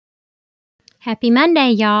Happy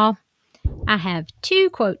Monday, y'all. I have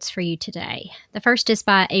two quotes for you today. The first is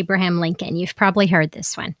by Abraham Lincoln. You've probably heard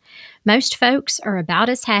this one. Most folks are about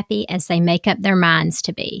as happy as they make up their minds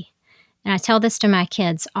to be. And I tell this to my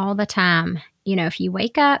kids all the time. You know, if you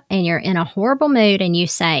wake up and you're in a horrible mood and you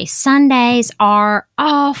say, Sundays are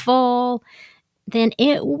awful, then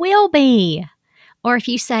it will be. Or if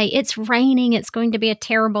you say, it's raining, it's going to be a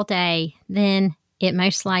terrible day, then it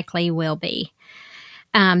most likely will be.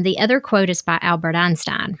 The other quote is by Albert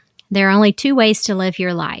Einstein. There are only two ways to live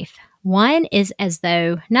your life. One is as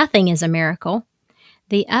though nothing is a miracle.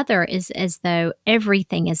 The other is as though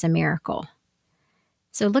everything is a miracle.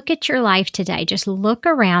 So look at your life today. Just look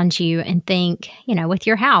around you and think, with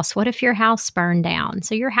your house, what if your house burned down?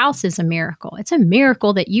 So your house is a miracle. It's a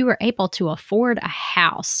miracle that you were able to afford a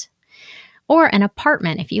house or an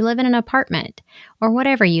apartment if you live in an apartment or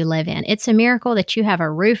whatever you live in. It's a miracle that you have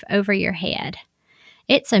a roof over your head.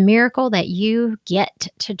 It's a miracle that you get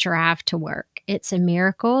to drive to work. It's a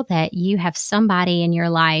miracle that you have somebody in your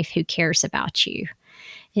life who cares about you.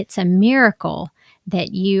 It's a miracle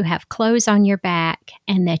that you have clothes on your back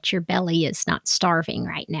and that your belly is not starving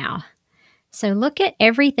right now. So look at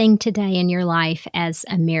everything today in your life as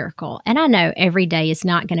a miracle. And I know every day is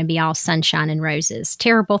not going to be all sunshine and roses.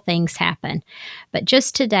 Terrible things happen. But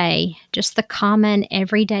just today, just the common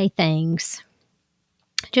everyday things,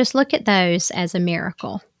 just look at those as a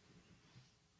miracle.